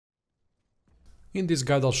In this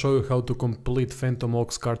guide I'll show you how to complete Phantom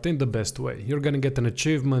Oxcart in the best way. You're gonna get an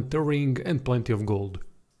achievement, a ring and plenty of gold.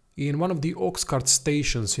 In one of the Oxcart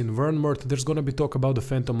stations in Vernmouth there's gonna be talk about the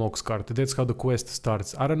Phantom Oxcart. That's how the quest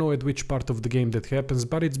starts. I don't know at which part of the game that happens,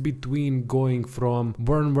 but it's between going from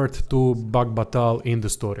Vernmouth to Bagbatal in the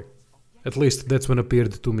story. At least that's when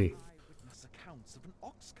appeared to me.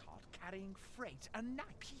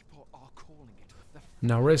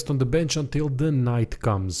 Now rest on the bench until the night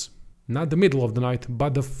comes. Not the middle of the night,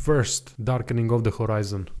 but the first darkening of the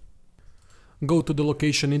horizon. Go to the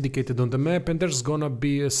location indicated on the map and there's gonna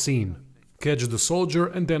be a scene. Catch the soldier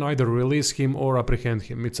and then either release him or apprehend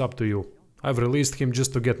him, it's up to you. I've released him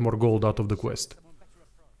just to get more gold out of the quest.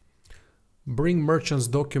 Bring merchant's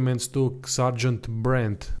documents to Sergeant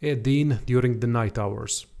Brent at the inn during the night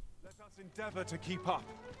hours. Let us endeavor to keep up,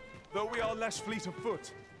 though we are less fleet of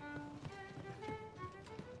foot.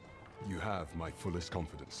 You have my fullest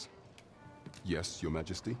confidence. Yes, Your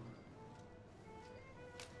Majesty?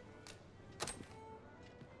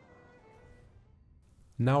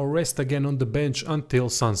 Now rest again on the bench until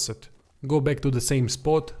sunset. Go back to the same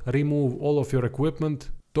spot, remove all of your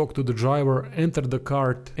equipment, talk to the driver, enter the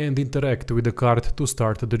cart and interact with the cart to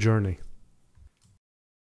start the journey.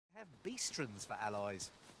 Have beastrons for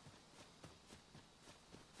allies.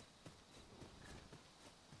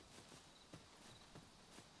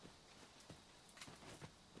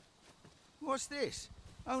 What's this?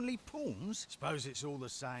 Only pawns? Suppose it's all the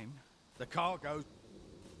same. The cargo.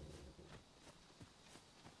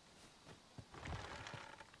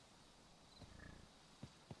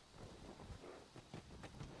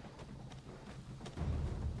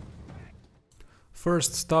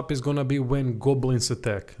 First stop is gonna be when goblins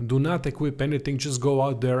attack. Do not equip anything, just go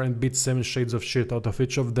out there and beat 7 shades of shit out of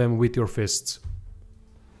each of them with your fists.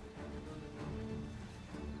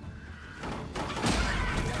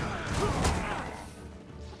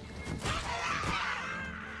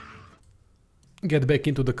 Get back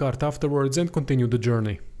into the cart afterwards and continue the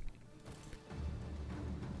journey.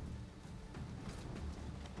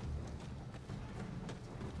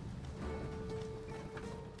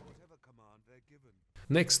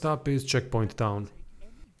 Next stop is Checkpoint Town.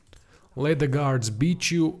 Let the guards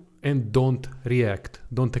beat you and don't react.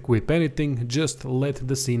 Don't equip anything, just let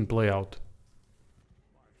the scene play out.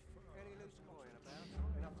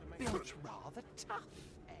 Built rather tough,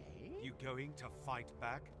 eh? You going to fight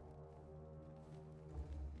back?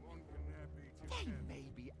 They may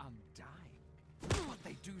be undying, but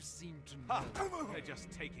they do seem to know. They're just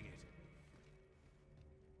taking it.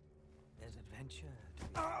 There's adventure.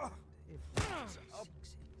 A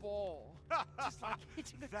ball. Just like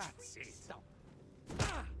hitting a That's tree it. stump.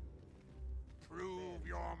 Prove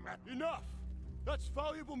your Enough! That's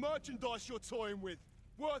valuable merchandise you're toying with.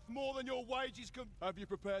 Worth more than your wages can... Have you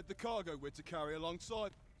prepared the cargo we're to carry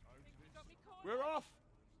alongside? We're off!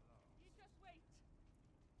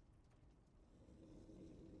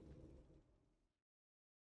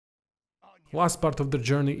 Last part of the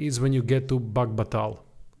journey is when you get to Bagbatal.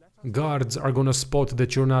 Guards are gonna spot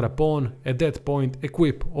that you're not a pawn. At that point,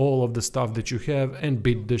 equip all of the stuff that you have and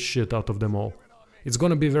beat the shit out of them all. It's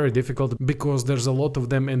gonna be very difficult because there's a lot of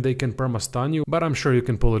them and they can perma-stun you, but I'm sure you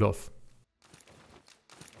can pull it off.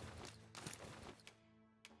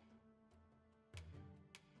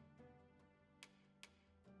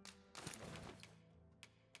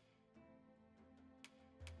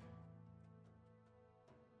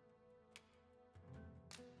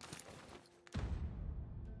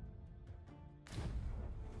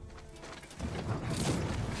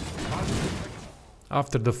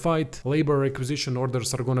 After the fight, labor requisition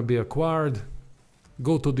orders are gonna be acquired.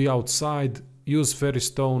 Go to the outside, use Ferry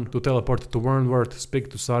Stone to teleport to Vernmouth, speak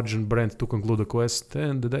to Sergeant Brent to conclude the quest,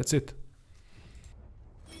 and that's it.